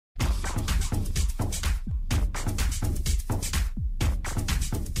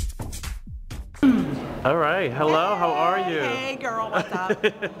All right. Hello. How are you? Hey, girl, what's up?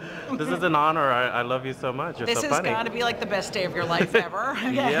 This is an honor. I love you so much. You're This so has funny. got to be like the best day of your life ever.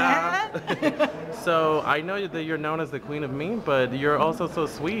 Yeah. So I know that you're known as the Queen of Mean, but you're also so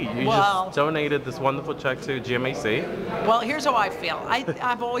sweet. You Well- just donated this wonderful check to GMHC. Well, here's how I feel.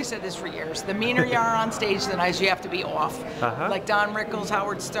 I've always said this for years. The meaner you are on stage, the nicer you have to be off. Like Don Rickles,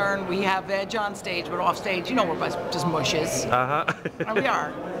 Howard Stern, we have edge on stage, but off stage, you know, we're just mushes. And we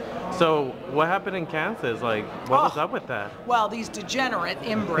are. So what happened in Kansas? Like, what was up with that? Well, these degenerate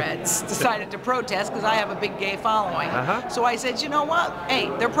inbreds decided to protest because I have a big gay following. So I said, you know what? Hey,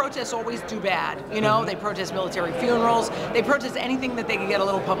 their protests always do bad. You know, they protest military funerals. They protest anything that they can get a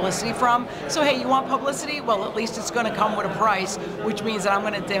little publicity from. So hey, you want publicity? Well, at least it's going to come with a price, which means that I'm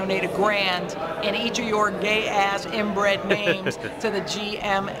going to donate $1,000 in each of your gay-ass inbred names to the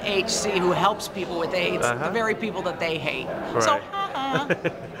GMHC, who helps people with AIDS, the very people that they hate. Right. So,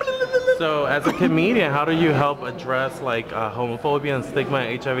 So, as a comedian, how do you help address like homophobia and stigma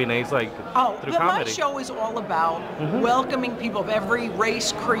and HIV and AIDS through comedy? My show is all about welcoming people of every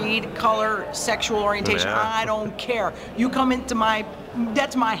race, creed, color, sexual orientation. I don't care. You come into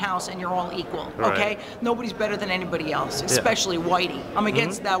that's my house and you're all equal, okay? Nobody's better than anybody else, especially whitey. I'm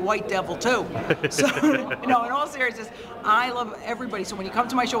against that white devil too. So, you know, in all seriousness, I love everybody. So when you come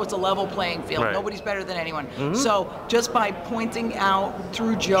to my show, it's a level playing field. Nobody's better than anyone. So just by pointing out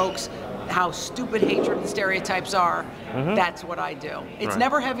through jokes how stupid hatred and stereotypes are, that's what I do. It's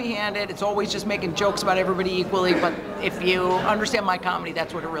never heavy-handed. It's always just making jokes about everybody equally, but if you understand my comedy,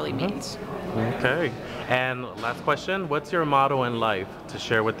 that's what it really means. Okay. And last question, what's your motto in life to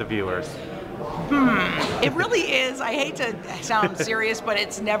share with the viewers? It really is. I hate to sound serious, but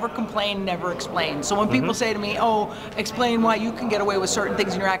it's never complain, never explain. So when people say to me, oh, explain why you can get away with certain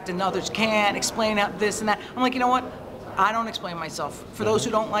things in your act and others can't, explain this and that, I'm like, you know what? I don't explain myself. For those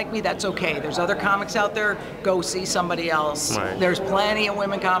who don't like me, that's okay. There's other comics out there. Go see somebody else. There's plenty of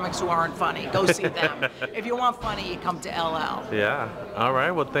women comics who aren't funny. Go see them. If you want funny, you come to LL. Yeah. All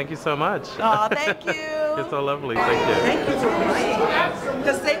right. Well, thank you so much. Oh, thank you. You're so lovely. Thank you. Thank you for playing.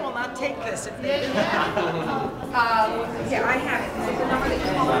 Because they will not take this if they Yeah, I have it. Is it the number that you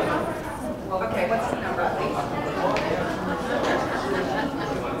called? Okay, what's the number, please?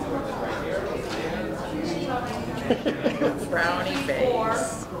 Frowny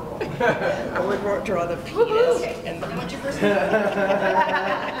face. I would draw the penis and the What's your first name? I'll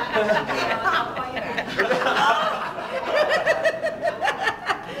call you back.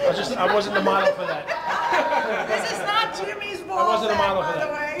 I wasn't the model for that. This is not Jimmy's ball. I wasn't a model by for the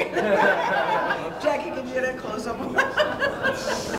way. Jackie, can you get a close up?